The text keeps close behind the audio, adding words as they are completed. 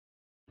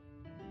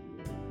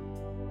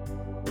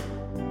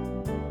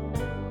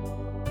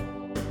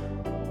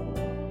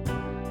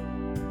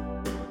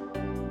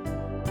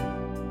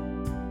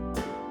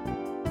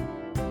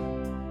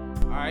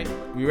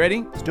right, we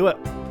ready? Let's do it.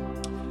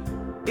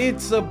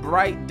 It's a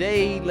bright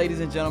day, ladies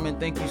and gentlemen.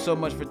 Thank you so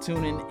much for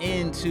tuning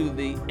into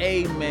the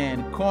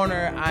Amen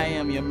Corner. I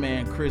am your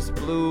man, Chris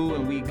Blue,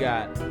 and we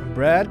got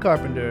Brad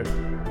Carpenter.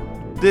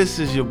 This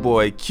is your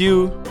boy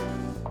Q.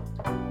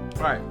 All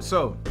right,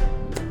 so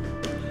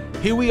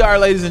here we are,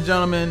 ladies and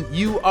gentlemen.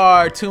 You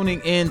are tuning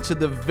in to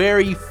the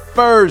very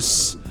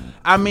first,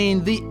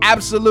 the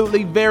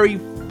absolutely very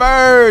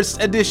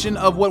first edition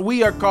of what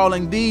we are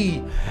calling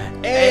the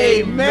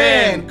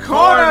Amen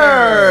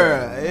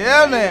Corner.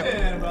 Yeah, man.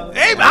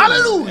 Amen.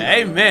 Hallelujah.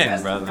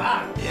 Amen, brother.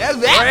 Yeah,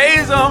 man.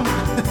 Praise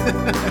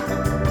him.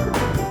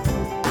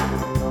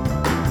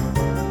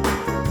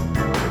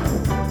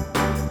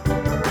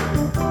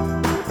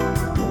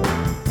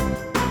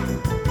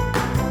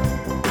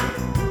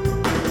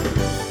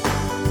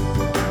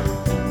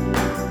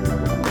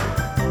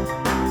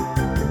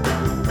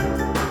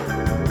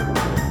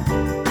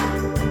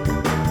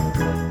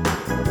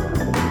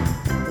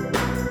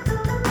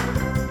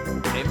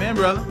 Amen,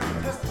 brother.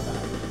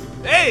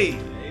 Hey.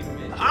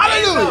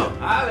 Hallelujah.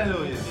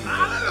 Hallelujah.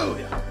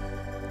 Hallelujah.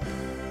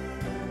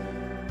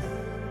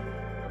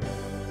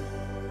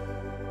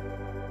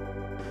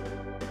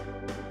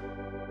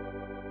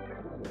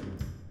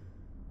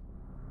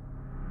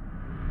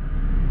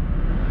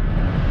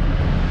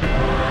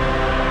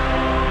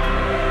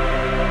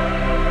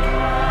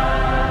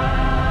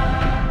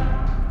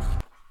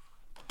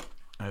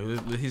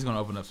 He's gonna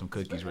open up some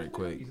cookies right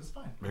quick. That's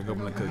fine. Break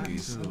open the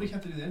cookies. We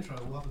have to do the intro.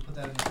 We'll have to put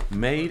that in.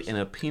 Made in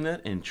a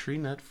peanut and tree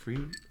nut free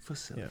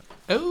facility.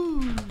 Yeah. Ooh.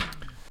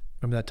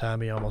 Remember that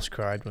time he almost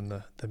cried when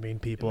the mean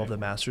people of the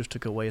Masters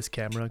took away his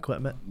camera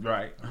equipment?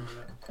 Right.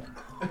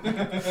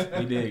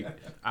 He did.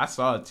 I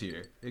saw a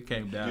tear. It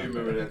came down. Do you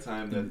remember that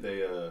time that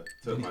they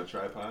took my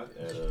tripod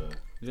at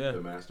Yeah.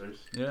 the Masters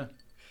Yeah.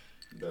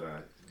 that I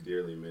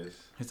dearly miss?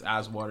 His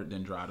eyes watered,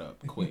 then dried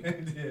up quick.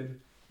 It did.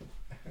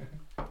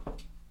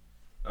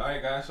 All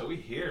right, guys. So we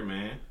here,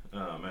 man.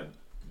 At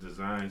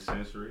Design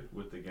Sensory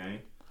with the game.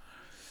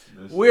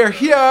 This We're is,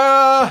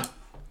 here.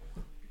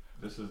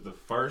 This is the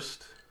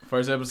first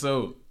First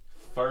episode,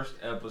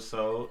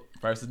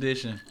 first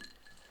edition.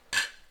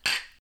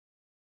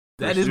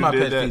 That is my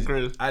pet peeve.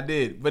 Chris. I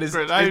did, but it's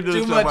Chris, I it's do too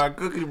this much. my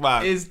cookie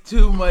box. It's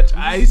too much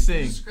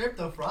icing. Scrape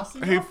the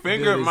frosting He off?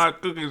 fingered Dude, my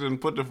cookies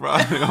and put the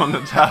frosting on the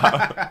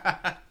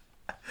top.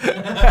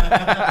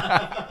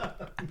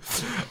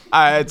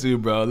 I had to,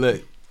 bro.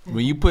 Look,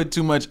 when you put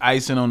too much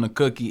icing on the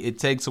cookie, it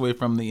takes away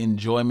from the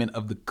enjoyment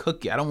of the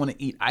cookie. I don't want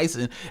to eat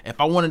icing.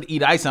 If I wanted to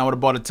eat icing, I would have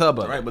bought a tub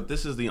of it. Right, but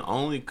this is the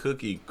only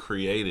cookie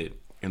created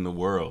in the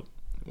world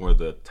where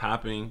the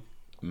topping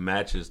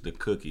matches the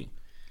cookie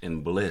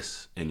in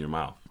bliss in your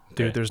mouth.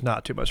 Okay? Dude, there's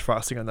not too much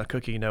frosting on that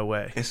cookie. No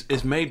way.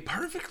 It's made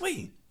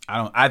perfectly.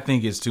 I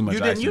think it's too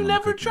much icing. You on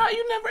never the cookie. tried.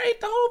 You never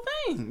ate the whole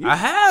thing. I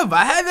have.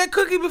 I had that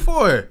cookie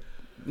before.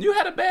 You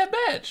had a bad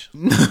batch.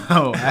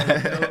 No.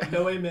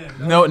 No amen.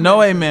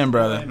 No amen,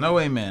 brother. No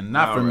amen.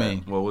 Not for All right.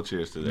 me. Well, we'll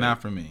cheers to that.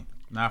 Not for me.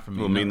 Not for me.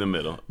 We'll meet in the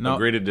middle. No.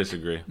 Agree to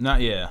disagree.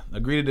 Not yeah.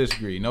 Agree to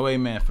disagree. No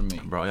amen for me.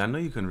 Bro, I know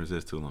you couldn't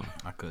resist too long.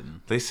 I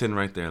couldn't. They sitting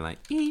right there like,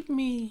 eat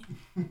me.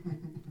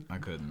 I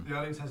couldn't. The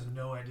audience has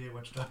no idea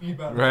what you're talking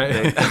about.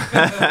 Right?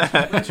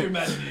 Let your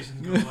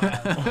imaginations go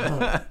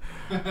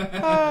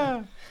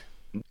wild.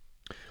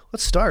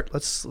 Let's start.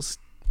 Let's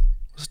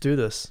do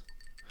this.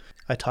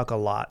 I talk a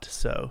lot,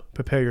 so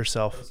prepare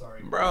yourself.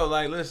 Sorry. Bro,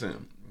 like,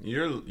 listen,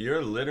 you're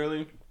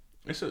literally,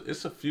 it's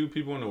a few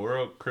people in the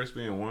world, Chris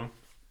being one,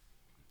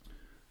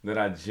 that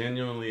I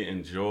genuinely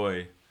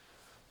enjoy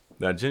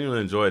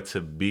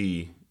to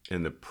be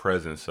in the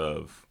presence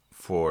of,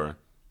 for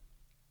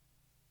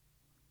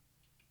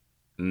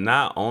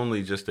not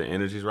only just the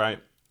energy's right,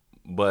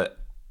 but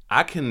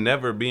I can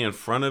never be in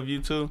front of you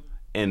two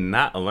and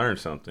not learn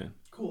something.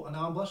 Cool. And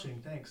now I'm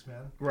blushing. Thanks,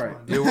 man. Right.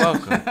 Come on. You're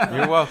welcome.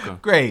 You're welcome.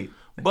 Great.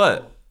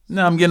 But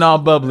Now I'm getting all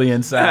bubbly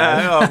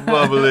inside. all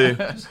bubbly.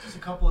 Just a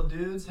couple of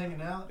dudes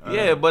hanging out.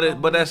 Yeah, but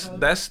Complimenting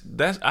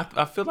that's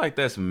I feel like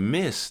that's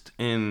missed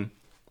in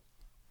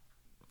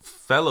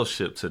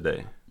fellowship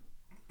today.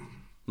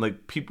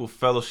 Like, people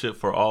fellowship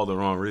for all the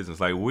wrong reasons.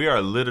 Like, we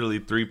are literally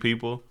three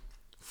people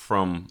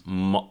from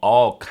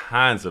all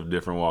kinds of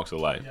different walks of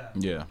life, Yeah.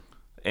 Yeah.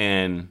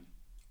 and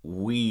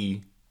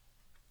we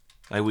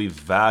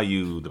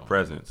value the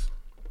presence.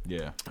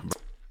 Yeah.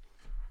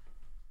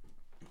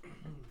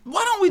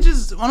 Why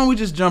don't we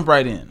just jump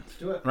right in?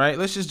 Do it. Right?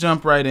 Let's just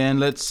jump right in.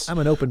 Let's I'm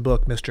an open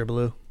book, Mr.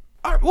 Blue.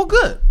 all right, well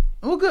good.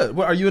 Well good.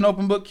 Well, are you an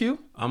open book, Q?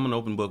 I'm an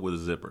open book with a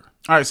zipper.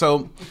 All right,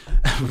 so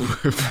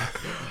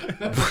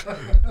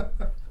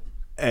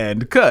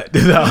and cut.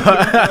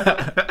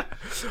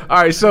 All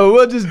right, so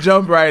we'll just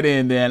jump right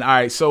in then. All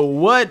right, so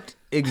what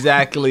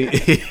exactly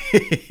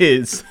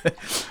is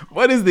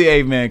the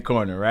Amen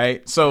Corner,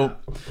 right? So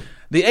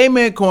the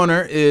Amen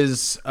Corner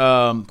is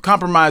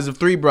comprised of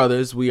three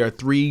brothers. We are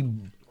three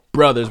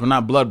brothers. We're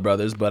not blood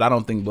brothers, but I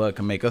don't think blood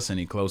can make us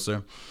any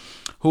closer.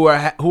 Who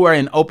are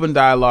in open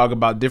dialogue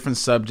about different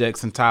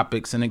subjects and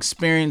topics and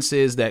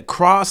experiences that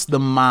cross the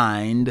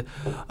mind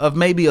of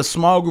maybe a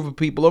small group of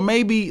people or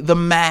maybe the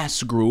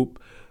mass group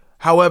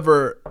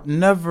However,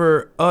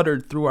 never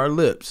uttered through our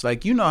lips.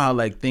 Like, you know how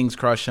like things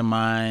cross your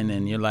mind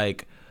and you're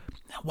like,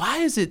 why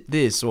is it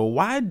this? Or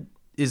why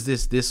is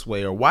this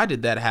way? Or why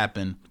did that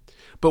happen?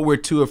 But we're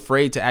too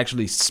afraid to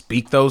actually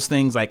speak those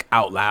things like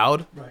out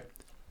loud. Right.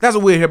 That's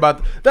what we're here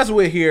about. That's what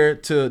we're here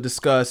to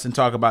discuss and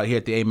talk about here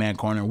at the Amen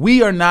Corner.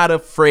 We are not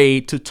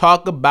afraid to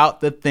talk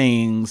about the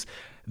things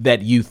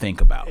that you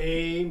think about.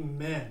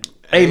 Amen.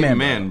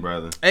 Amen,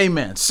 brother.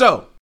 Amen.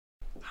 So,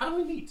 How do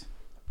we meet?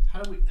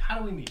 How do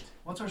we meet?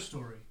 What's our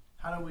story?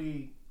 How do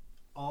we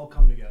all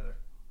come together?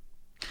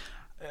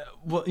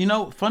 well, you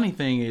know, funny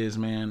thing is,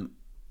 man,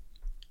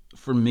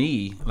 for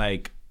me,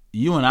 like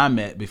you and I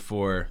met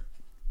before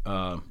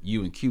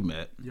you and Q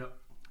met. Yep.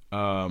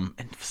 And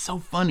it's so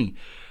funny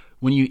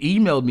when you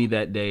emailed me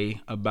that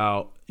day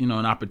about, you know,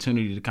 an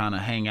opportunity to kind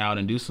of hang out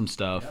and do some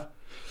stuff. Yeah.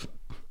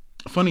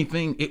 Funny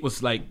thing, it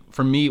was like,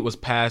 for me, it was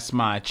past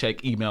my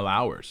check email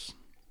hours.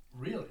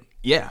 Really?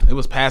 Yeah, it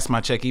was past my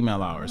check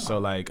email hours. So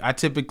like I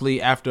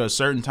typically, after a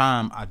certain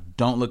time, I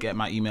don't look at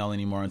my email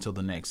anymore until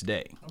the next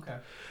day. Okay.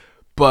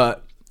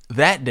 But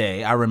that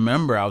day, I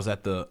remember I was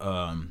at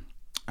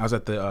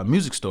the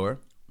music store.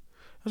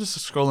 I was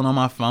just scrolling on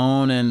my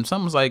phone and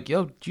someone was like,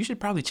 yo, you should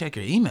probably check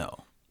your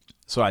email.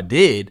 So I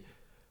did.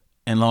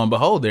 And lo and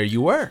behold, there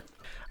you were.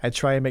 I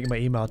try and make my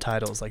email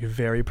titles like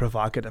very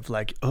provocative,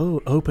 like,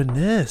 oh, open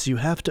this. You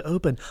have to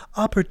open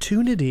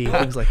opportunity,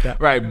 things like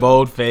that. Right,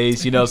 bold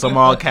face, you know, some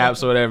all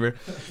caps or whatever.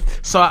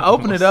 So I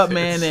opened it up,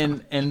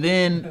 man, and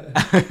then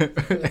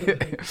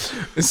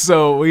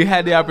so we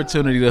had the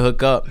opportunity to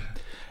hook up,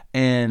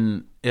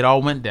 and it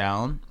all went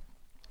down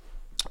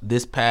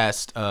this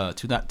past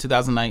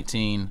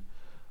 2019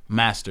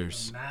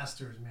 Masters.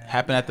 Masters, man.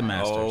 Happened at the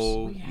Masters.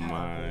 Oh We had a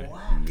my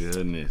blast.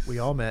 goodness. We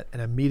all met,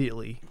 and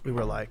immediately we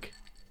were like,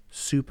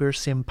 super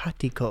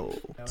simpatico.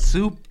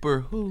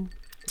 Super who?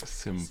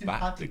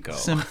 Simpatico.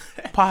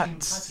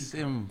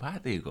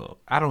 Simpatico.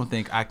 I don't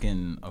think I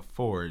can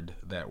afford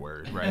that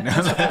word right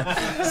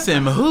now.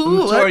 Sim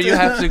who? Or you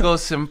have to go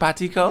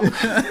simpatico.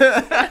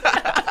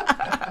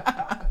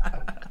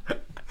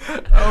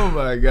 Oh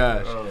my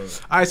gosh!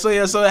 All right, so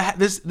yeah, so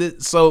this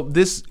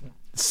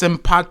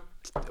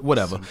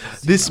whatever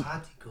this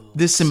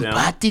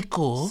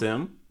simpatico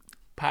Sim.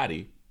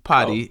 Patty.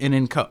 potty and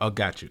then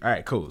got you. All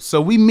right, cool. So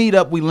we meet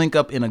up, we link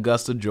up in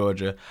Augusta,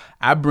 Georgia.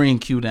 I bring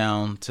Q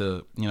down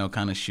to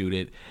kind of shoot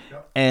it,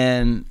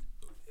 and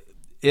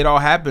it all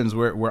happens.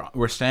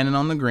 We're standing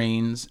on the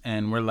greens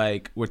and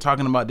we're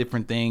talking about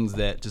different things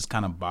that just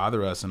kind of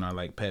bother us and are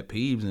like pet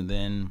peeves, and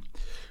then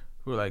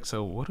we're like,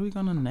 so what are we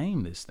gonna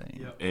name this thing?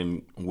 Yep.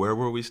 And where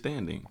were we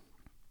standing?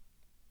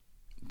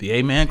 The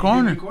Amen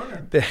Corner.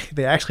 Corner.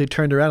 They actually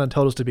turned around and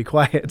told us to be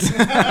quiet.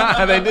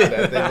 They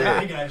did.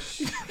 Hey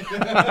guys.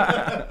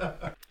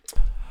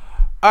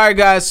 All right,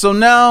 guys. So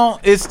now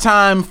it's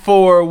time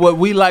for what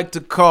we like to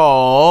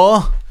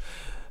call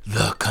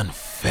the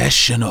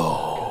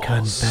confessional.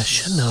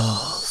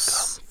 Confessionals.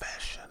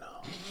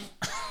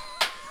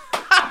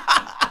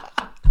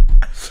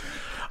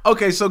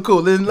 Okay, so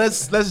cool. Then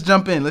let's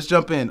jump in. Let's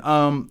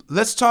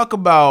talk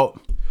about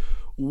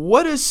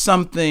what is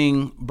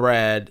something,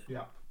 Brad,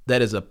 Yeah.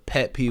 that is a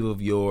pet peeve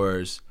of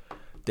yours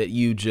that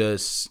you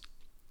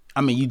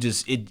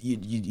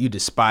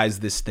despise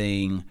this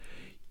thing.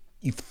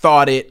 You've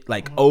thought it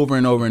like over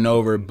and over and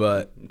over,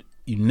 but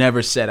you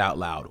never said out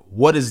loud.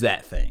 What is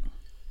that thing?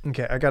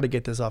 Okay, I got to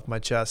get this off my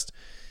chest.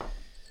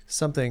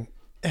 Something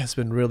has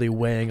been really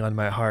weighing on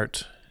my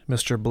heart,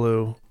 Mr.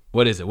 Blue.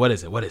 What is it?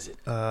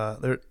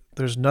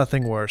 There's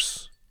nothing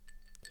worse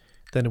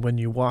than when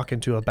you walk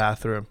into a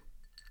bathroom,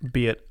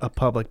 be it a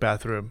public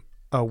bathroom,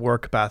 a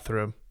work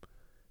bathroom,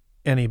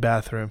 any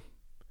bathroom,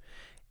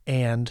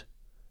 and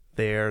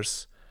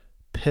there's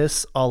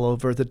piss all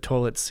over the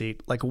toilet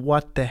seat. Like,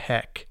 what the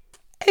heck?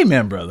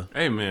 Amen, brother.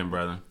 Amen,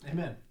 brother.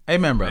 Amen.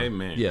 Amen, brother.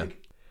 Amen. Yeah.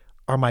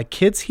 Are my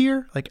kids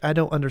here? Like, I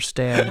don't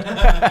understand.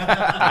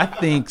 I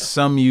think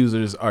some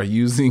users are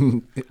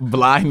using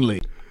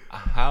blindly.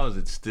 How is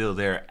it still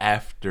there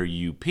after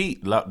you pee?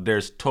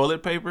 There's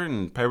toilet paper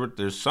and paper.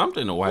 There's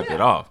something to wipe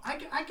it off. I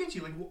get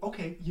you. Like,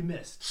 okay, you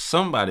missed.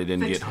 Somebody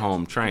didn't Fix get it.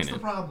 home What's training. the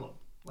problem?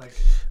 Like,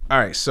 All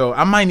right, so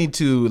I might need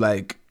to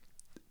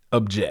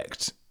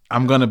object.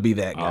 I'm gonna be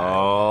that guy.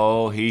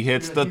 Oh, he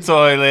hits the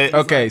toilet.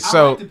 Okay, I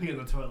so like to pee in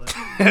the toilet.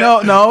 no,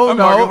 I'm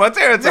marking my no.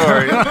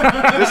 territory.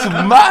 This is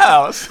my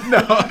house.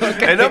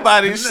 Ain't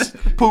nobody's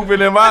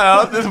pooping in my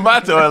house. This is my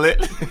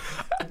toilet.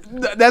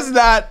 That's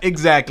not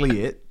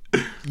exactly it.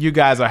 You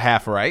guys are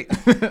half right.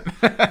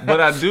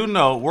 But I do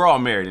know we're all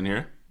married in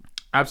here.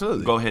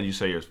 Absolutely. Go ahead, you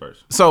say yours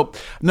first. So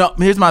no,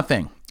 here's my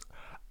thing.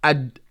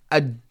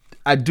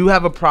 I do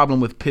have a problem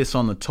with piss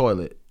on the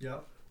toilet,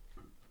 Yep.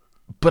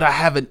 but I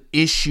have an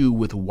issue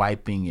with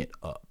wiping it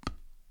up.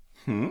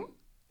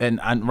 And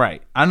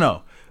I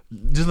know.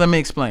 Just let me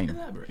explain.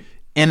 Elaborate.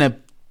 In a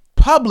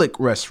public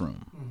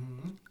restroom,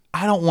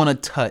 I don't want to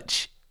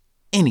touch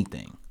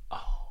anything.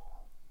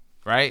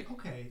 Right?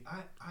 Okay,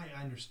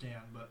 I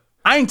understand, but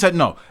I ain't touching.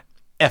 No,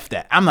 F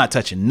that. I'm not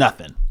touching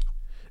nothing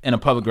in a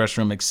public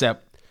restroom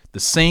except the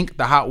sink,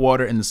 the hot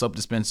water, and the soap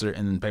dispenser,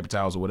 and paper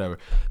towels or whatever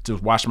to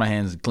wash my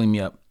hands and clean me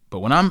up. But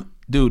when I'm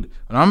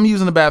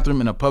using the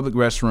bathroom in a public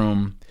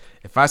restroom,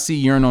 if I see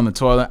urine on the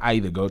toilet, I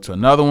either go to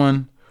another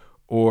one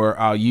or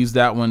I'll use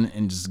that one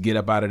and just get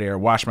up out of there,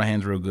 wash my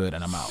hands real good,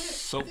 and I'm out.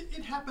 So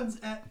It happens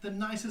at the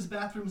nicest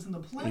bathrooms in the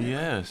planet.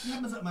 Yes. It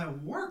happens at my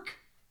work.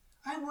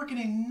 I work in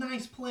a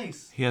nice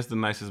place. he has the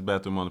nicest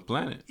bathroom on the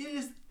planet.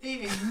 It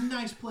is a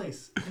nice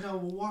place. And I'll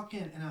walk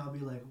in and I'll be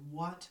like,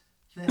 what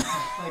the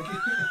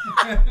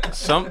heck? Like,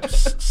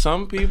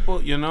 Some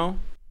people, you know,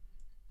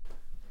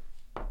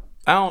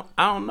 I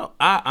don't know.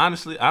 I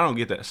honestly don't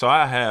get that. So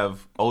I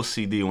have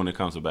OCD when it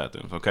comes to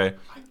bathrooms. Okay,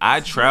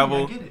 I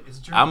travel. I get it.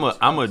 It's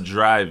I'm a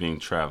German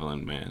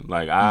traveling man.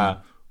 Like I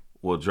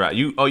will drive.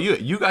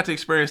 You got to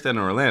experience that in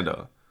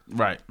Orlando.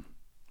 Right.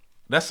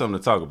 That's something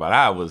to talk about.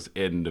 I was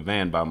in the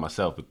van by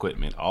myself,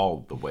 equipment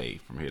all the way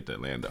from here to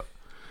Orlando.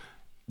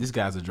 This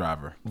guy's a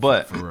driver.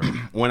 But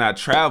when I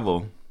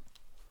travel,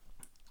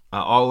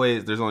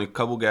 there's only a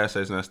couple gas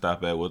stations I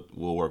stop at.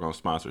 We'll work on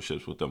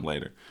sponsorships with them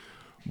later.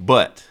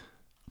 But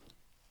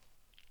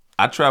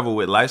I travel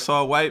with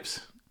Lysol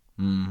wipes,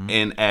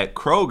 and at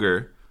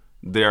Kroger,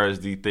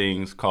 there's the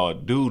things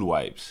called dude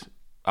wipes.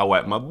 I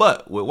wipe my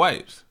butt with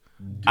wipes.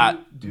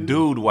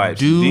 Dude wipes.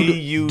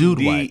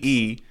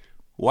 DUDE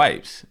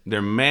wipes.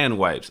 They're man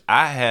wipes.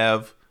 I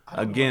have,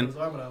 again,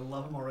 but I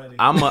love them already.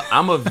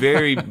 I'm a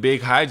very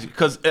big hygiene,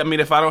 because I mean,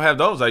 if I don't have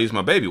those, I use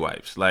my baby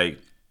wipes. Like,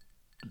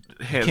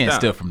 hands Can't down.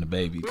 steal from the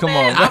baby. Come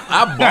on, bro.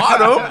 I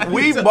bought them.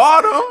 We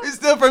bought them. You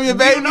steal from your Do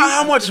baby. you know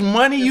how much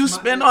money you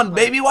spend on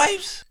baby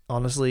wipes?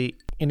 Honestly,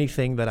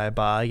 anything that I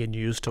buy and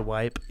use to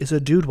wipe is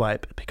a dude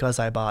wipe because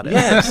I bought it.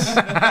 Yes.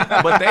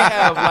 But they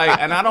have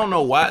and I don't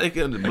know why they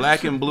get the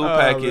black and blue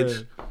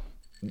package,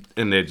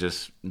 and they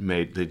just.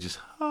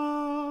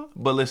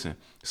 But listen,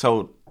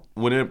 so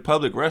when in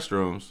public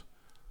restrooms,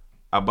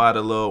 I buy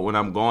when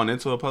I'm going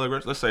into a public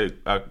restroom, let's say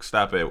I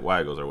stop at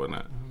Weigel's or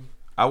whatnot.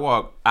 I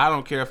walk, I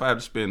don't care if I have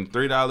to spend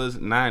 $3,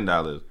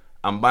 $9.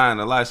 I'm buying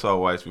the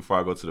Lysol wipes before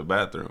I go to the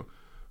bathroom,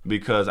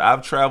 because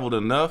I've traveled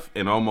enough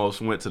and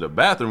almost went to the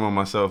bathroom on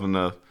myself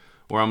enough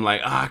where I'm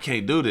like, I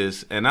can't do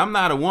this. And I'm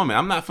not a woman.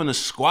 I'm not finna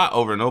squat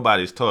over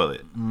nobody's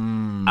toilet.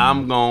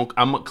 I'm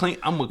gonna clean.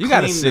 You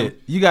gotta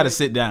sit. You gotta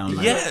sit down.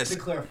 Like. Yes. To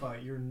clarify,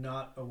 you're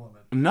not a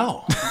woman.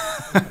 No.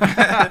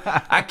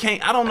 I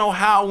can't. I don't know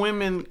how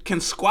women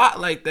can squat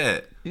like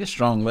that. You got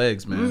strong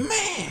legs, man.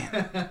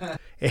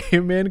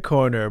 Amen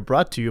Corner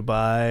brought to you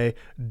by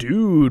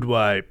Dude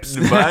Wipes.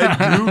 By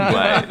dude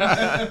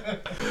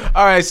wipes.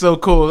 All right, so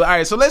cool. All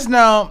right, so let's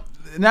now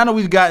that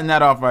we've gotten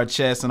that off our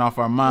chest and off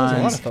our That was a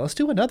lot minds. of fun. Let's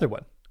do another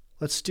one.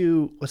 Let's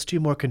do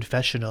more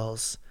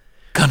confessionals.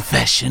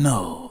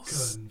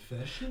 Confessionals.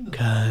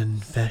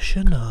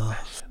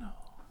 Confessionals.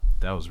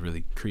 That was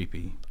really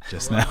creepy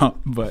just now,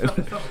 but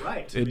It felt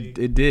right to me.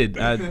 it did.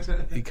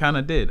 It kind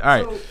of did. All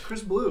right. So,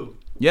 Chris Blue,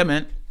 Yeah,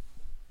 man.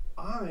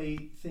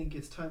 I think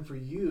it's time for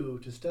you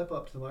to step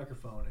up to the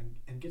microphone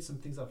and get some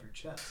things off your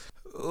chest.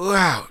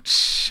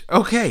 Ouch.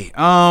 Okay.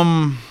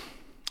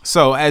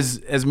 So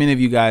as many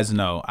of you guys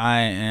know, I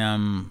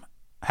am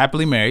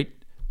happily married.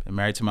 I'm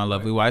married to my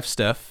lovely wife,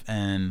 Steph,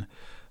 and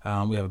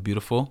we have a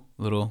beautiful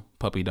little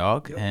puppy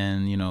dog.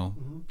 And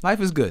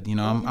life is good.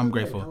 I'm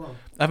grateful. How long?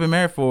 I've been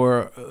married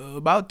for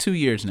about 2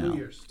 years now. 2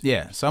 years.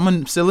 Yeah. So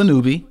I'm still a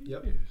newbie.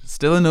 Yep.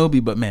 Still a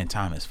newbie, but man,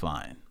 time is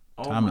flying.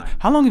 my.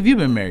 How long have you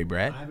been married,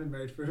 Brad? I've been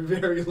married for a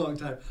very long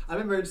time. I've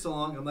been married so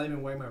long, I'm not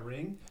even wearing my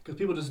ring because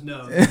people just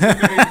know.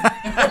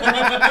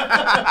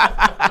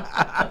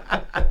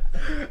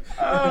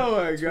 Oh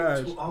my gosh.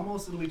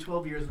 It'll be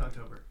 12 years in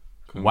October.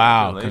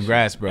 Wow.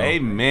 Congrats, bro.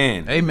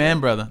 Amen. Amen,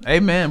 brother.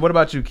 Amen. What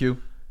about you,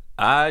 Q?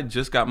 I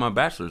just got my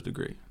bachelor's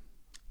degree.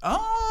 I'm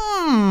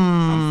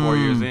I'm 4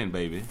 years in,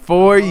 baby.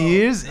 4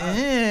 years in.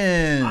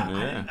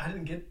 Yeah. I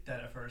didn't get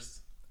that at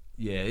first.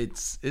 Yeah,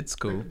 it's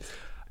cool.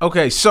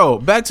 Okay, so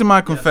back to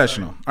my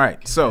confessional. All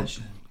right, so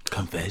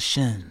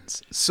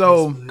confessions.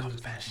 So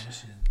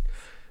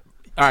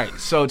all right,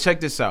 so check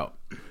this out.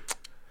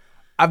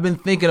 I've been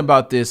thinking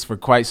about this for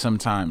quite some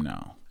time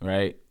now,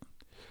 right?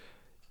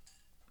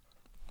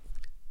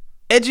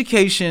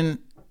 Education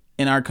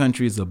in our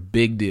country is a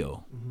big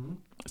deal.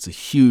 It's a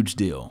huge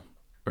deal,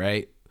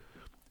 right?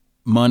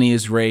 Money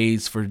is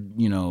raised for,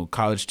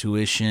 college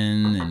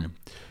tuition, and,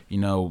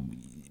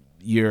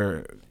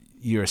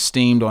 you're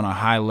esteemed on a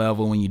high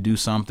level when you do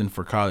something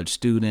for college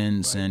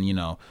students. Right.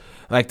 And,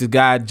 like the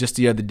guy just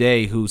the other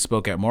day who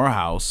spoke at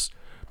Morehouse,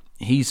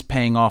 he's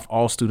paying off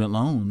all student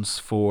loans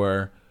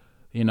for,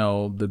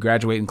 the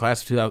graduating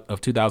class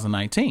of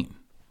 2019.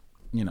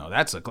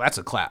 That's a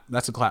clap.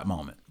 That's a clap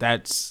moment.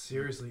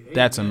 Seriously.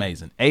 That's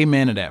amazing.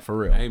 Amen to that, for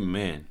real.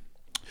 Amen.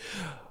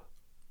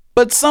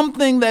 But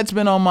something that's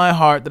been on my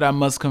heart that I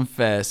must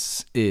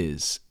confess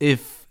is,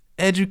 if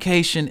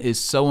education is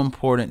so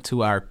important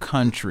to our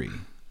country,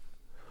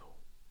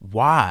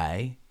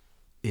 why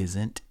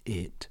isn't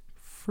it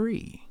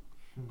free?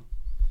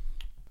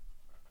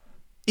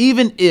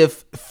 Even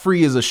if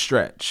free is a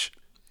stretch,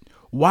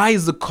 why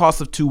is the cost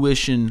of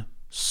tuition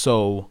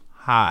so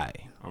high?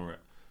 All right.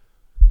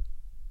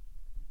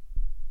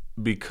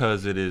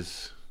 because it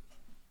is.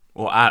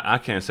 Well, I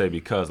can't say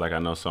because, like I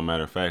know so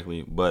matter of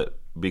factly, but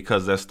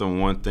because that's the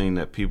one thing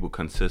that people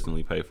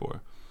consistently pay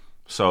for.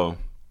 So,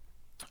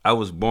 I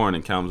was born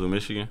in Kalamazoo,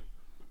 Michigan,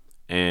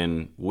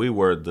 and we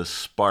were the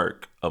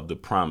spark of the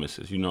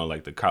promises. You know,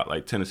 like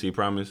like Tennessee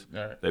Promise,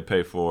 Right. they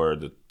pay for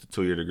the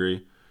 2-year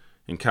degree.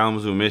 In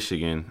Kalamazoo,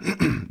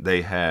 Michigan,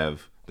 they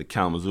have the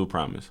Kalamazoo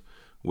Promise,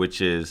 which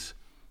is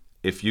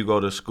if you go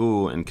to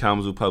school in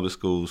Kalamazoo Public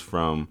Schools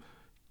from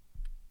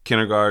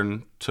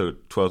kindergarten to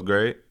 12th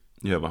grade,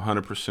 you have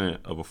 100%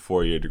 of a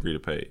 4-year degree to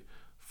pay.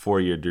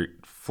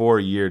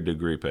 4-year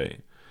degree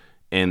paid.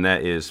 And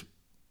that is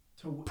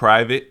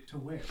private. To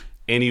where?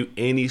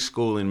 Any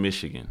school in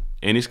Michigan.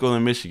 Any school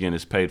in Michigan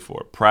is paid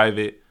for.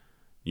 Private,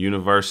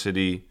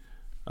 university,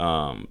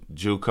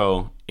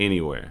 JUCO,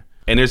 anywhere.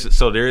 And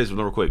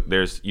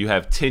you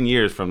have 10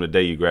 years from the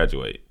day you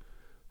graduate.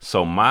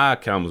 So my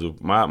Kalamazoo,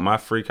 my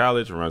free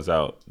college runs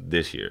out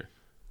this year.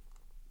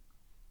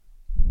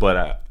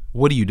 But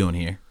What are you doing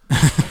here?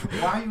 Why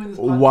are you in this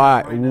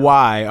podcast right now?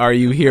 Why are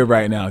you here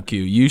right now,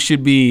 Q? You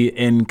should be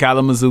in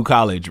Kalamazoo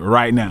College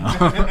right now.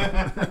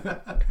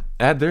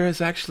 there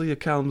is actually a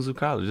Kalamazoo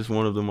College. It's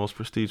one of the most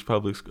prestigious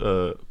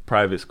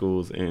private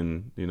schools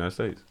in the United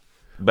States.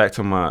 Back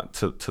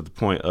to to the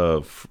point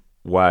of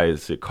why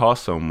does it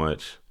cost so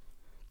much?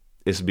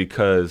 It's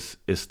because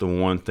it's the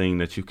one thing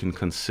that you can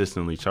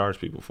consistently charge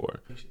people for.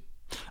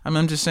 I mean,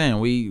 I'm just saying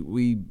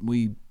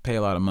we pay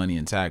a lot of money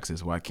in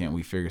taxes. Why can't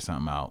we figure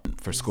something out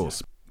for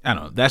schools? I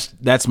don't know.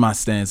 That's my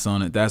stance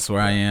on it. That's where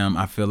I am.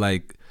 I feel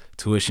like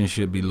tuition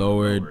should be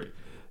lowered,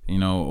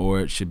 or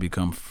it should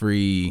become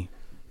free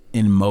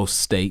in most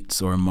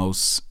states or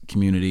most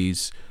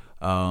communities,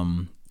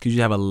 because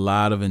you have a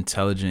lot of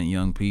intelligent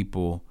young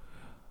people,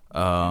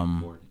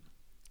 and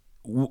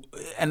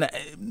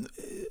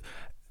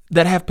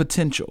that have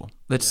potential.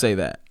 Let's say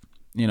that,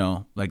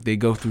 like they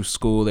go through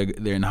school,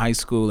 they're in high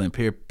school, and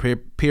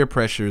peer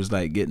pressure is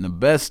like getting the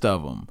best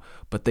of them,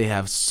 but they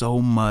have so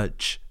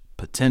much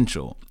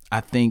potential. I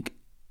think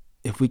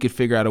if we could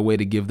figure out a way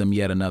to give them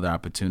yet another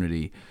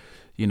opportunity,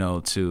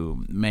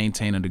 to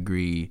maintain a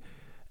degree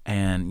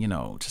and,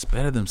 just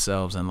better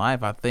themselves in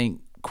life, I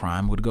think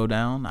crime would go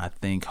down. I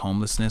think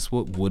homelessness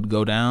would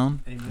go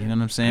down. Amen. You know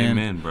what I'm saying?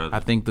 Amen, brother. I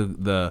think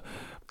the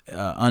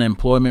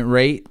unemployment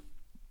rate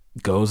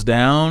goes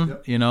down,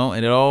 Yep.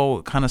 And it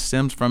all kind of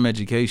stems from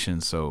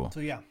education. So So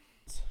yeah,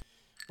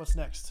 what's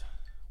next?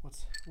 What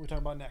are we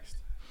talking about next?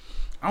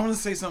 I want to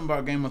say something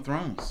about Game of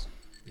Thrones.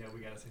 Yeah,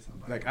 we gotta say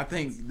something. Like, I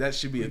think that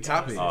should be a We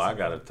gotta topic. say Oh, I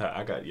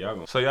got y'all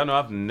going. So y'all know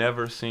I've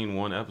never seen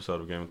one episode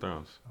of Game of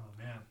Thrones. Oh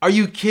man. Are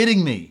you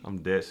kidding me? I'm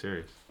dead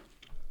serious.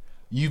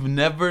 You've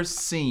never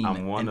seen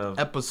I'm one an of-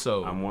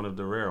 episode. I'm one of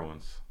the rare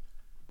ones.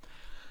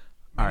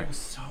 All It right. was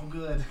so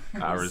good.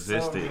 It I was so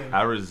resisted. good.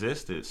 I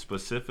resisted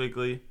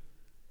specifically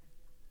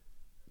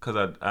because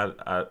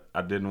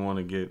I didn't want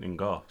to get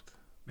engulfed.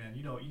 Man,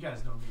 you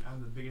guys know me. I'm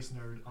the biggest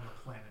nerd on the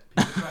planet.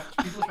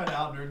 People try to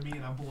out nerd me,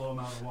 and I blow them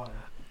out of the water.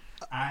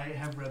 I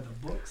have read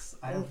the books.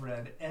 I have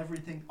read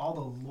everything, all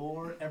the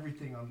lore,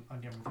 everything on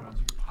Game of Thrones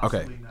you could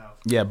possibly know.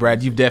 Yeah,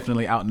 Brad, you've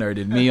definitely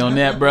out-nerded me on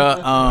that, bro.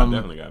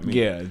 Definitely got me.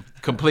 Yeah,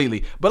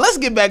 completely. But let's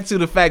get back to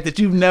the fact that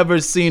you've never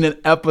seen an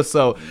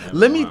episode.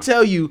 Let me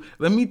tell you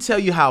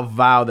how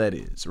vile that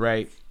is,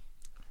 right?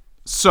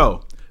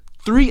 So,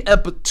 2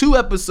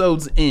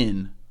 episodes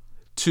in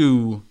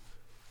to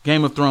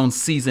Game of Thrones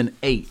season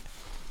 8,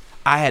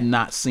 I had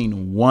not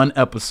seen one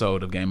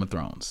episode of Game of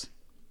Thrones.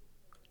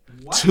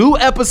 What? 2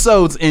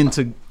 episodes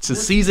into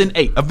season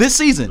 8 of this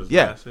season.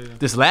 Last season?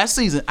 This last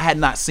season, I had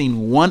not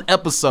seen one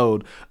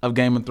episode of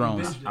Game of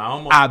Thrones. binged it.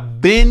 I I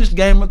binged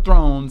Game of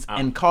Thrones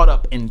and caught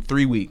up in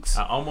 3 weeks.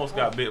 almost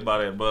got bit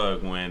by that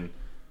bug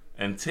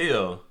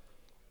until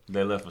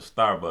they left a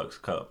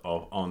Starbucks cup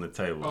on the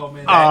table. Oh,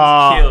 man.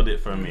 That killed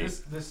it for me.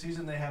 This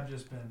season they have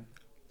just been.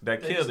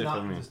 That They killed just it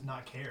for me. just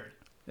not cared.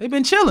 They've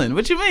been chilling.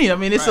 What you mean? I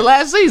mean, it's the Right.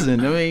 last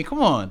season. I mean,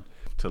 come on.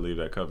 To leave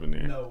that cup in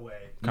there. No way.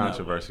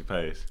 Controversy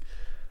pays.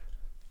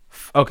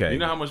 Okay. You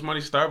know how much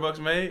money Starbucks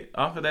made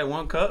off of that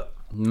one cup?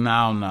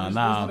 No. There's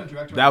not a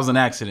director That was an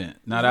on- accident.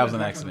 No, that was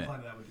an accident.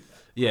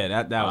 Yeah,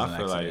 that was I an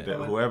feel like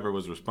accident. that whoever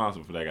was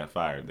responsible for that got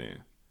fired then.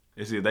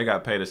 It's either they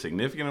got paid a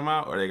significant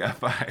amount or they got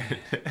fired.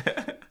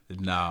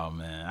 No,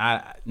 man.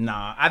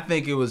 I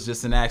think it was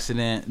just an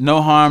accident.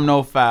 No harm,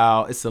 no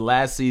foul. It's the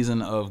last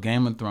season of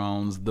Game of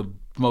Thrones, the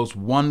most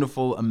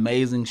wonderful,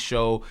 amazing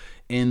show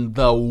in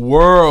the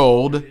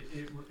world.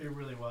 It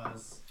really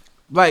was.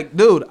 Like,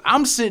 dude,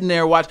 I'm sitting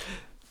there watching.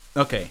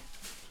 Okay,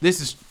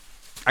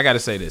 I gotta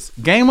say this.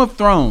 Game of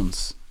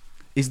Thrones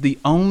is the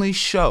only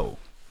show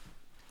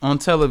on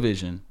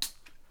television,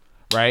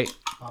 right?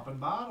 Popping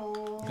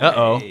bottles.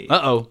 Hey.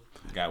 Uh-oh.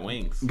 Got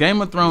wings.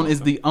 Game of Thrones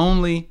is the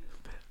only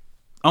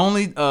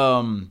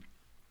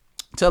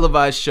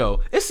televised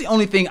show. It's the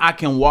only thing I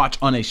can watch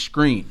on a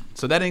screen.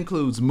 So that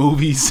includes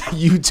movies,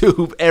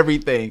 YouTube,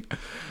 everything.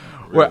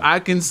 Where I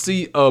can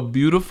see a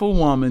beautiful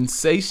woman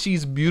say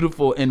she's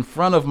beautiful in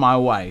front of my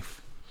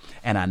wife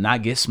and I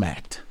not get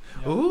smacked.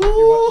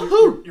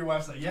 Ooh. Your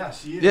wife's like, yeah,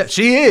 she is. Yeah,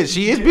 she is.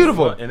 She is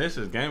beautiful. And this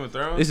is Game of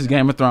Thrones. This is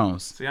Game of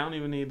Thrones. See, I don't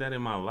even need that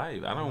in my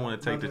life. I don't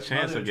want to take the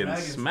chance of getting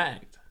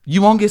smacked.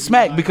 You won't get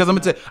smacked because I'm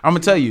gonna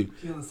tell you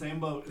She's in the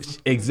same boat.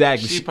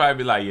 exactly. She'd probably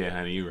be like, "Yeah,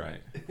 honey, you're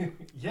right."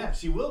 Yeah,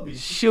 she will be.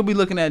 She'll be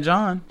looking at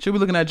Jon. She'll be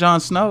looking at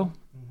Jon Snow.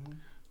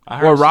 I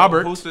heard Or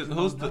Robert. Who's the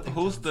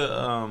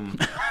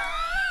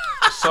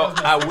So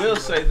I will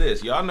say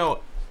this, y'all know.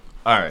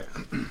 All right.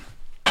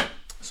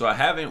 So I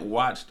haven't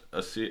watched an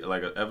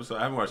episode.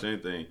 I haven't watched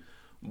anything,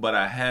 but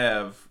I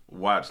have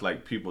watched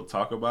like people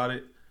talk about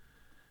it,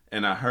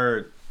 and I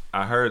heard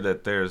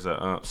that there's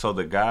a so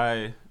the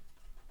guy,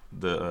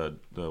 the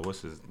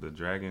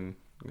dragon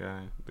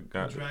guy, the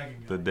dragon guy.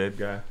 the dead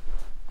guy,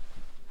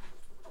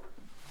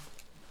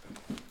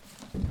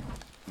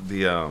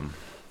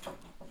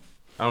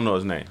 I don't know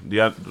his name.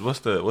 What's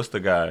the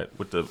guy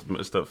with the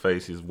messed up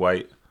face? He's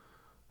white,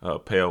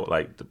 pale,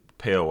 like the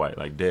pale white,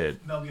 like dead.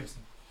 Mel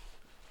Gibson.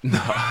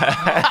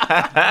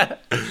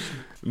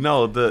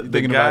 No, the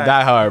Thinking guy. about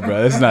Die Hard,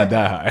 bro. It's not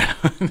Die Hard.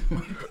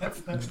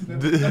 That's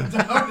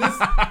the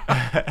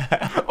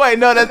hardest. Wait,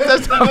 no,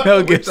 that's not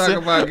Mel Gibson.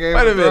 talking about Game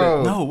Wait a of minute.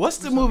 Thrones. No, what's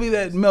the movie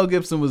that Mel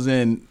Gibson was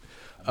in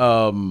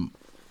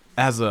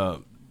as a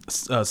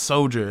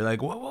soldier?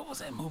 Like, what was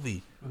that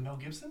movie? With Mel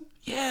Gibson?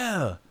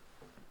 Yeah.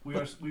 We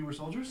were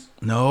soldiers?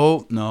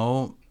 No.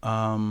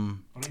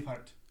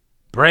 Braveheart.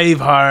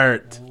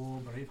 Braveheart.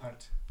 Oh,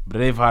 Braveheart.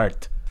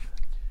 Braveheart.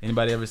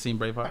 Anybody ever seen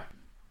Braveheart?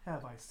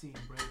 Have I seen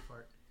Braveheart?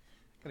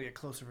 Gotta get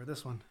closer for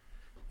this one.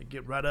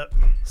 Get right up.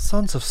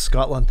 Sons of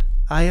Scotland,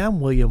 I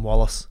am William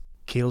Wallace.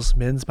 Kills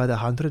men by the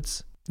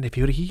hundreds, and if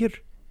he were here,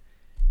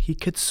 he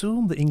could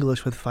consume the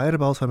English with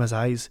fireballs from his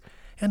eyes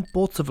and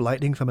bolts of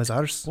lightning from his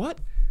arse. What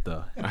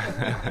the?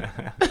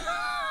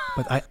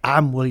 But I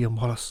am William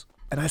Wallace,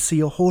 and I see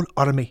a whole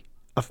army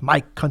of my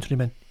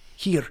countrymen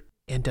here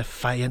in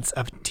defiance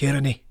of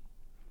tyranny.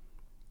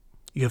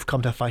 You have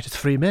come to fight as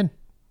free men,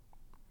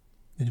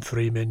 and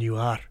free men you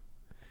are.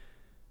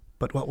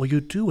 But what will you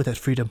do with that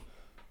freedom?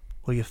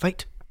 Will you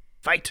fight?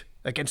 Fight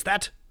against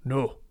that?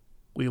 No,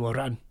 we will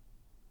run,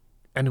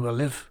 and we'll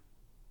live.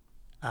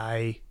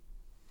 Aye,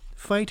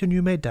 fight and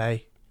you may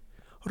die.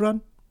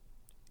 Run,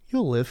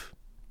 you'll live.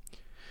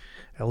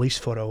 At least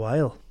for a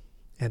while.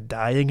 And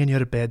dying in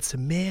your beds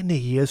many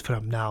years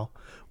from now,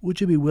 would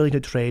you be willing to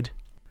trade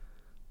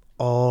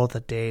all the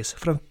days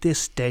from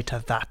this day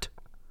to that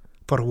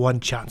for one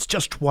chance,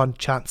 just one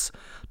chance,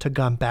 to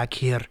come back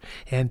here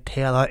and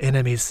tell our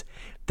enemies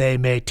they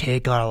may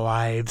take our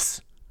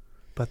lives,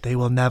 but they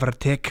will never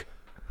take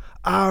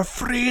our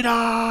freedom?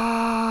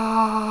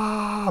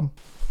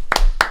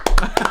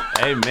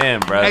 Amen,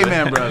 brother.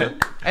 Amen, brother.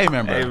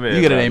 Amen, brother. Amen,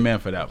 You get an brother. amen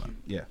for that one.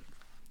 Yeah.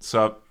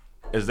 So,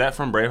 is that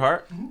from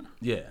Braveheart?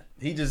 Yeah.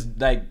 He just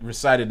like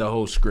recited the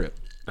whole script.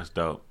 That's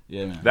dope.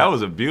 Yeah, man. That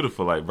was a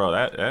beautiful, like, bro.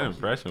 That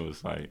impression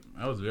was like,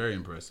 That was very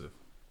impressive.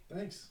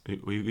 Thanks.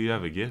 we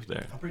have a gift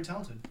there. I'm pretty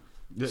talented.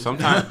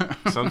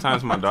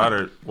 Sometimes my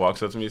daughter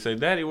walks up to me and say,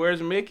 "Daddy,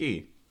 where's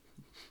Mickey?"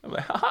 I'm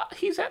like,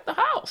 he's at the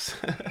house.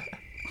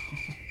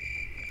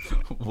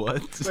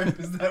 What? Wait,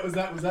 was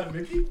that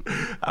Mickey?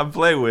 I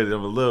play with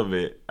him a little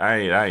bit. I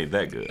ain't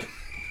that good.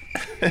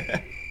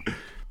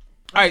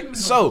 All right,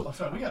 so I'm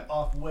sorry, we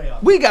got way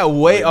off. we got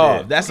way We off.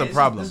 did. That's a Okay,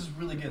 problem. This is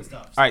really good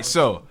stuff. All right,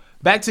 so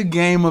back to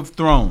Game of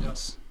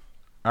Thrones.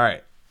 All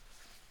right.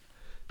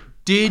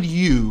 Did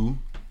you,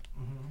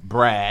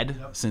 Brad,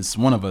 since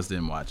one of us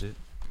didn't watch it,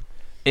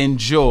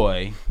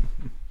 enjoy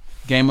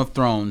Game of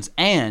Thrones?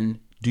 And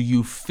do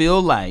you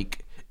feel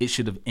like it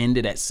should have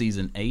ended at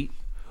season 8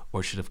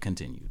 or should have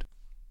continued?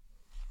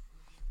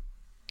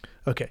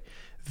 Okay,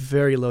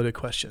 very loaded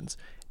questions.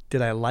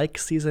 Did I like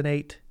season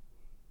 8?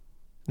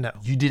 No,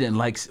 You didn't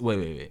like.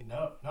 Wait.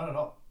 No, not at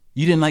all.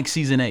 You didn't like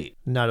season 8.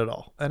 not at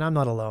all. And I'm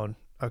not alone,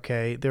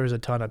 okay? There's a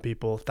ton of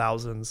people,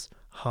 thousands,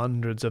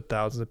 hundreds of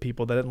thousands of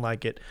people that didn't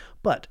like it.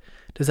 But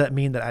does that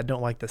mean that I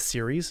don't like the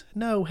series?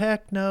 No,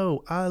 heck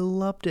no. I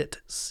loved it.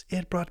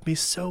 It brought me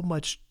so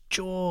much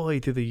joy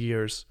through the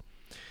years.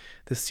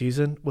 This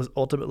season was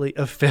ultimately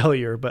a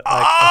failure, but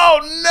like,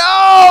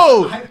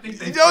 Oh I think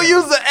they Don't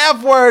failed. use the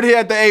F word here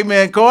at the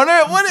Amen Corner.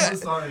 I'm so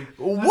sorry.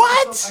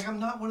 What? I'm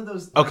not one of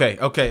those.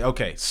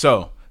 Okay.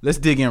 So let's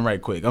dig in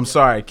right quick. I'm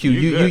sorry, Q.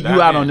 You good. out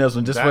Dive on in. this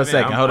one just for a Dive in.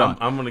 second. Hold on.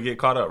 I'm gonna get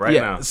caught up right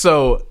Yeah. now.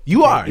 So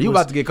you are. it You was-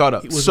 about to get caught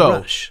up. it was So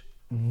rush.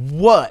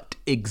 what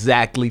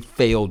exactly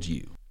failed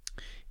you?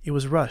 It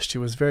was rushed. It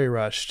was very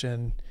rushed,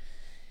 and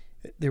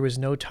there was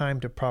no time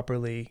to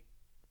properly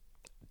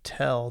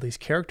tell these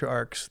character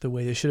arcs the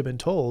way they should have been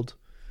told,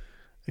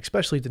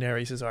 especially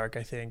Daenerys' arc,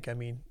 I think. I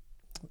mean,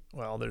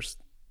 well, there's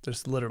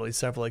literally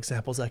several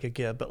examples I could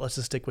give, but let's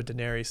just stick with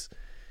Daenerys.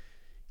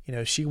 You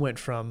know, she went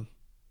from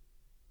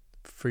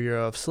freer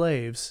of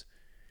slaves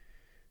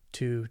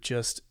to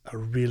just a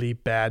really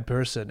bad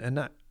person.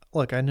 And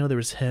look, I know there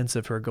was hints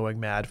of her going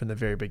mad from the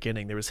very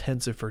beginning. There was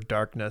hints of her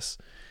darkness.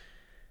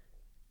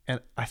 And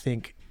I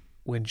think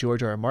when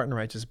George R. R. Martin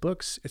writes his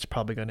books, it's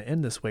probably going to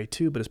end this way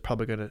too, but it's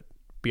probably going to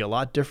be a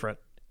lot different.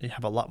 You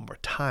have a lot more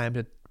time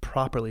to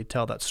properly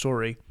tell that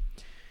story.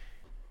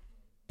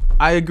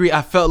 I agree.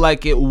 I felt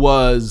like it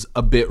was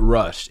a bit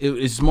rushed.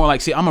 It's more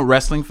like, see, I'm a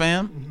wrestling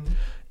fan,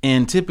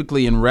 and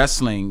typically in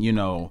wrestling,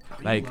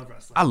 like love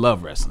wrestling. I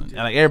love wrestling. And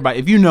like everybody,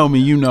 if you know me,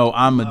 you know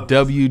I'm a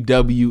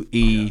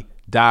WWE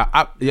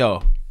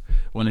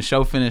when the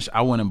show finished,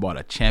 I went and bought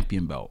a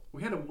champion belt.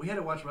 We had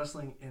to watch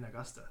wrestling in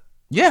Augusta.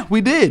 Yeah,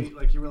 we did.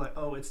 Like you were like,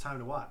 oh, it's time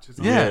to watch. It's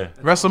Yeah,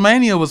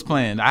 WrestleMania was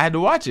playing. I had to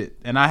watch it,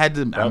 and I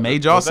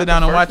made y'all was sit that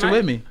down the and watch first it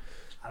with night? me.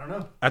 I don't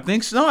know. I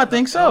think so. I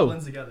think It all so.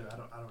 blends together. I don't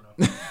know.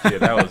 Yeah,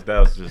 that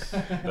was just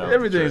that was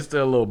Everything's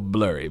still a little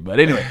blurry, but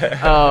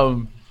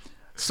anyway.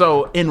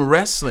 So in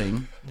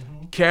wrestling,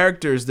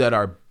 characters that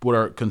are what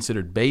are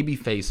considered baby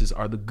faces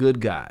are the good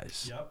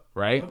guys, Yep.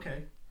 right?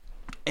 Okay.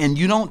 And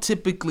you don't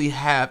typically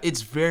have,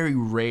 it's very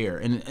rare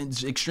and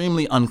it's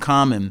extremely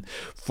uncommon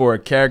for a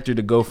character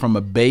to go from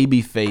a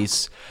baby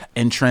face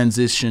and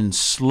transition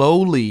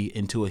slowly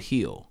into a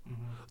heel.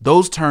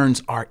 Those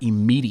turns are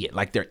immediate,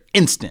 like they're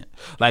instant.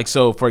 Like,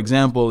 so for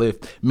example, if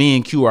me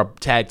and Q are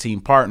tag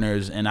team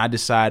partners and I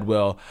decide,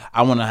 well,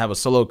 I want to have a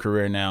solo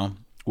career now,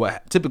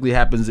 what typically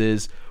happens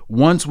is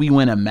once we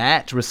win a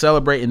match, we're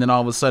celebrating, and then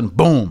all of a sudden,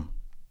 boom,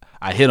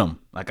 I hit him,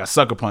 like I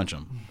sucker punch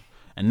him.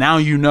 And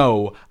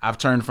now I've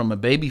turned from a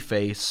baby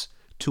face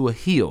to a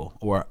heel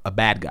or a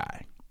bad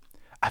guy.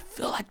 I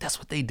feel like that's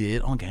what they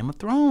did on Game of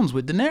Thrones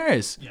with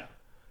Daenerys. Yeah.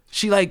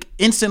 She like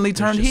instantly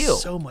turned There's just heel.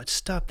 so much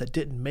stuff that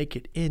didn't make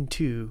it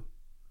into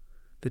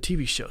the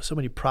TV show. So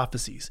many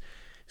prophecies,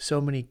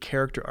 so many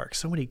character arcs,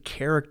 so many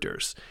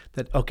characters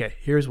that, okay,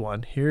 here is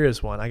one.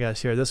 I got to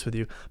share this with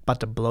you. About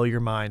to blow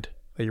your mind.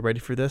 Are you ready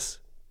for this?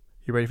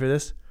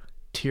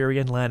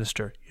 Tyrion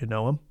Lannister. You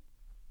know him?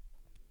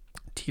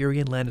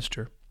 Tyrion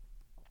Lannister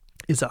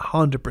is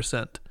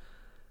 100%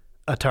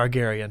 a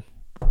Targaryen.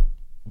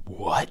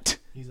 What?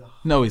 He's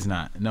No, he's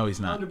not. No, he's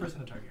not. 100%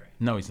 a Targaryen.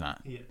 No, he's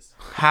not. He is.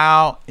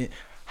 How?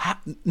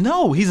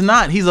 No, he's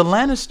not. He's a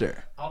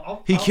Lannister.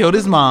 He killed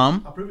his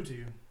mom. I'll prove it to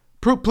you.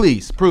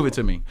 Please prove it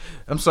to me.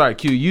 I'm sorry,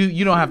 Q.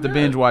 You don't have to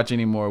binge watch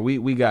anymore.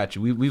 We got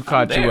you. We've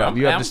caught you up.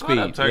 You up to speed.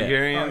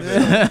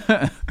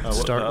 Targaryens.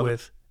 Start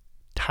with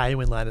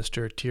Tywin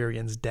Lannister,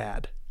 Tyrion's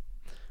dad.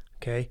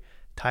 Okay?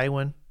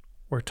 Tywin,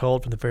 we're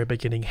told from the very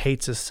beginning,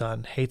 hates his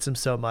son, hates him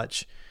so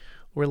much.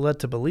 We're led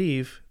to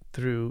believe,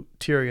 through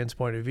Tyrion's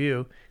point of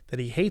view, that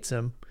he hates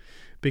him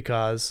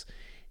because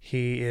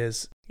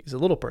he's a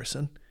little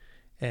person.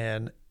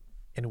 And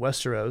in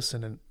Westeros,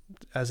 and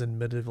as in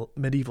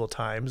medieval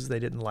times, they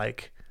didn't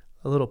like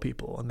little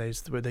people, and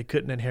they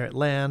couldn't inherit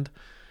land.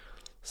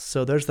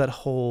 So there's that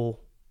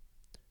whole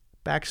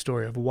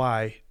backstory of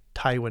why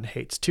Tywin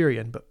hates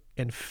Tyrion, but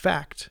in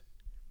fact,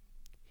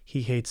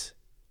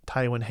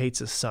 Tywin hates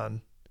his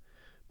son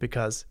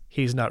because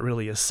he's not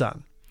really his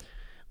son.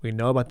 We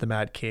know about the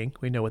Mad King.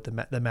 We know what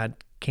the Mad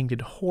King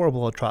did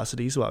horrible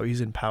atrocities while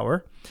he's in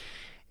power,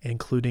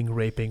 including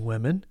raping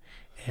women.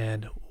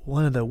 And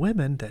one of the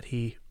women that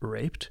he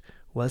raped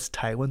was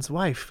Tywin's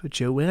wife,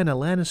 Joanna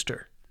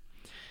Lannister.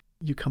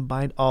 You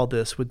combine all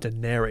this with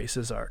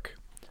Daenerys' arc.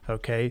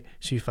 Okay,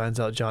 she finds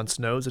out Jon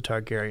Snow's a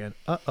Targaryen.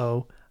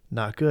 Uh-oh,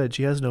 not good.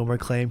 She has no more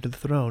claim to the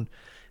throne.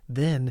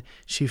 Then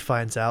she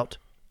finds out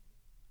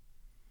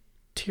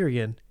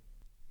Tyrion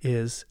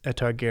is a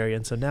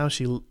Targaryen. So now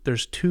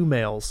there's two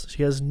males.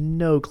 She has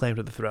no claim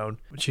to the throne.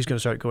 She's going to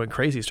start going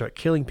crazy, start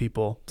killing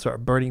people,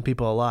 start burning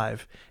people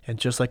alive. And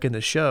just like in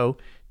the show,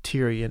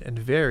 Tyrion and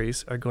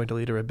Varys are going to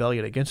lead a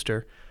rebellion against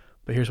her.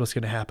 But here's what's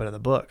going to happen in the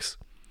books.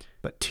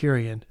 But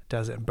Tyrion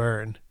doesn't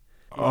burn.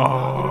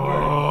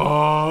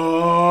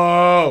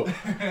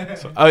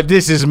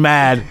 This is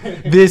mad.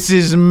 This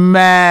is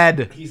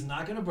mad. He's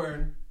not going to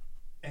burn.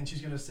 And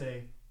she's going to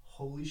say,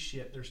 holy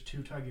shit, there's two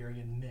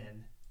Targaryen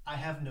men. I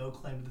have no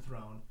claim to the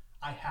throne.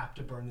 I have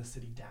to burn the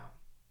city down.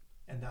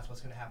 And that's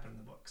what's going to happen in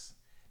the books.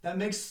 That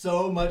makes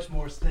so much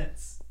more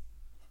sense.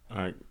 All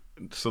right.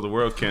 So the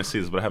world can't see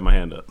this, but I have my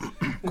hand up.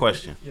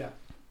 Question. Yeah.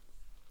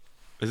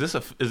 Is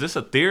this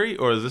a theory,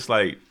 or is this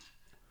like...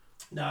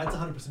 No, it's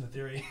 100% a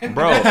theory.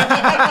 Bro,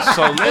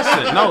 so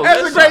listen. No,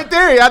 That's a great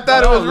theory. I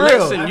thought it was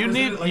real. Listen, I you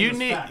presented it like it was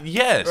fact.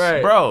 yes,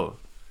 Right. bro.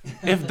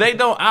 If they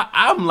don't,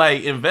 I'm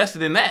like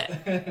invested in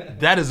that.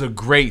 That is a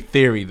great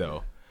theory,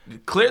 though.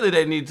 Clearly,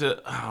 they need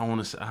to. I don't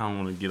want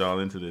to get all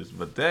into this,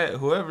 but that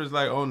whoever's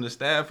like on the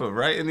staff of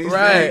writing these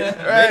things,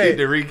 they need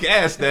to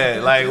recast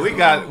that. Like we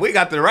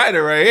got the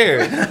writer right here.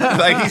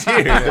 Like he's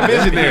here, the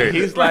visionary.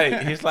 He's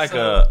like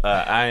a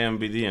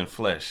IMBD in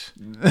flesh.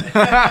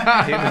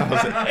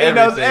 He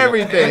knows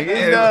everything. He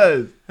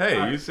does.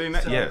 Hey, you seen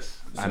that? So-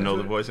 Yes, I know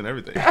the voice and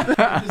everything.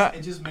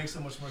 It just makes so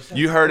much more sense.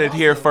 You heard it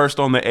here Also, first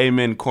on the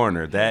Amen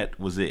Corner. That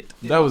was it.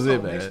 That was also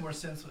it, man. makes more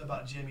sense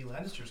about Jaime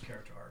Lannister's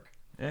character arc.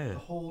 Yeah. The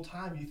whole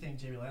time you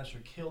think Jaime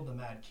Lannister killed the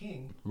Mad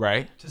King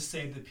Right. to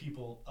save the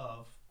people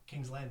of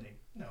King's Landing.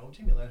 No,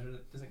 Jaime Lannister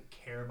doesn't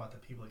care about the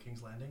people of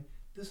King's Landing.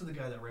 This is the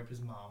guy that raped his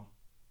mom.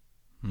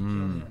 He killed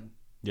him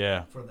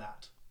Yeah. for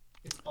that.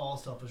 It's all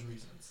selfish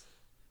reasons.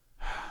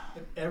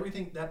 And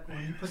everything that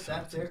when you put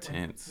that there,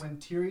 when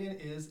Tyrion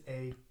is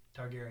a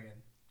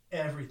Targaryen,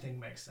 everything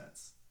makes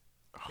sense.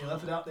 They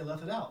left it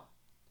out.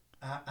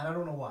 And I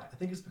don't know why. I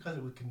think it's because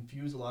it would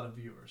confuse a lot of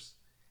viewers.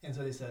 And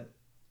so they said,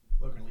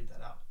 we're going to leave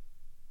that out.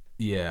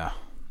 Yeah.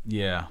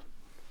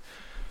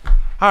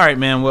 All right,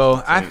 man.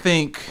 Well, I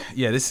think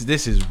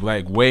this is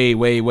like way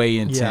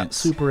intense. Yeah,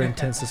 super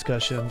intense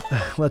discussion.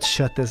 Let's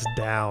shut this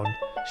down.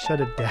 Shut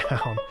it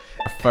down.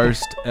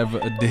 First ever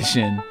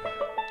edition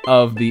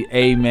of the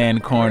A-Man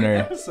Corner.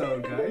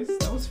 Episode, guys.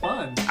 That was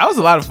fun. That was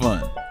a lot of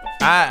fun.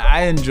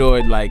 I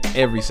enjoyed like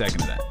every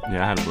second of that.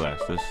 Yeah, I had a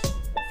blast. This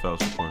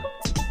felt supportive.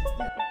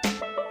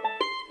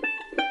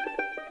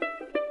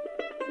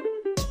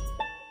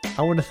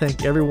 I want to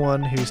thank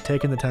everyone who's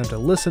taken the time to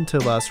listen to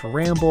us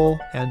ramble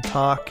and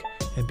talk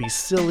and be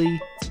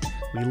silly.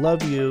 We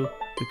love you.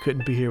 We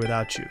couldn't be here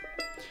without you.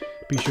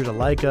 Be sure to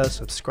like us,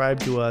 subscribe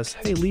to us.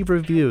 Hey, leave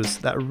reviews.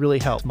 That really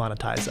helps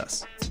monetize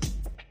us.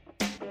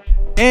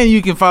 And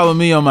you can follow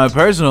me on my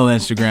personal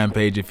Instagram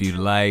page if you'd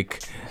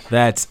like.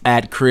 That's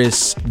at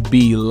Chris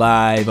B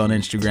Live on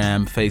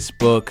Instagram,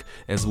 Facebook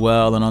as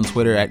well, and on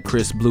Twitter at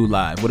Chris Blue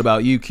Live. What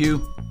about you,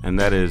 Q? And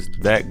that is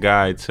That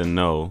Guy to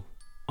Know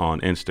on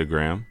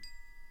Instagram.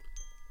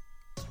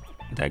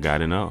 That Guy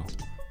to Know.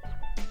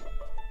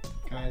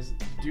 Guys,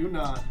 do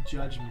not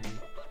judge me,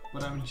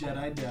 but I'm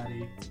Jedi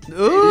Daddy.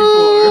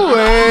 Ooh,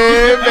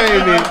 hey,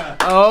 baby.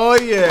 Oh,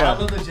 yeah.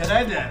 Follow the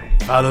Jedi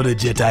Daddy. Follow the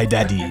Jedi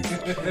Daddies.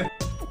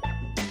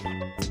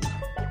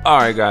 All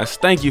right, guys.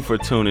 Thank you for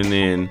tuning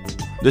in.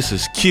 This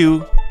is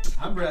Q.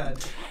 I'm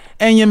Brad.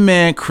 And your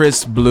man,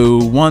 Chris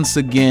Blue. Once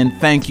again,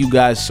 thank you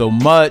guys so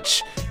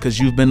much because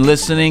you've been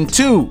listening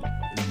to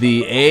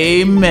the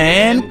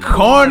A-Man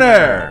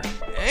Corner.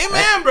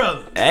 Amen,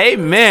 brother.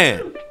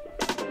 Amen.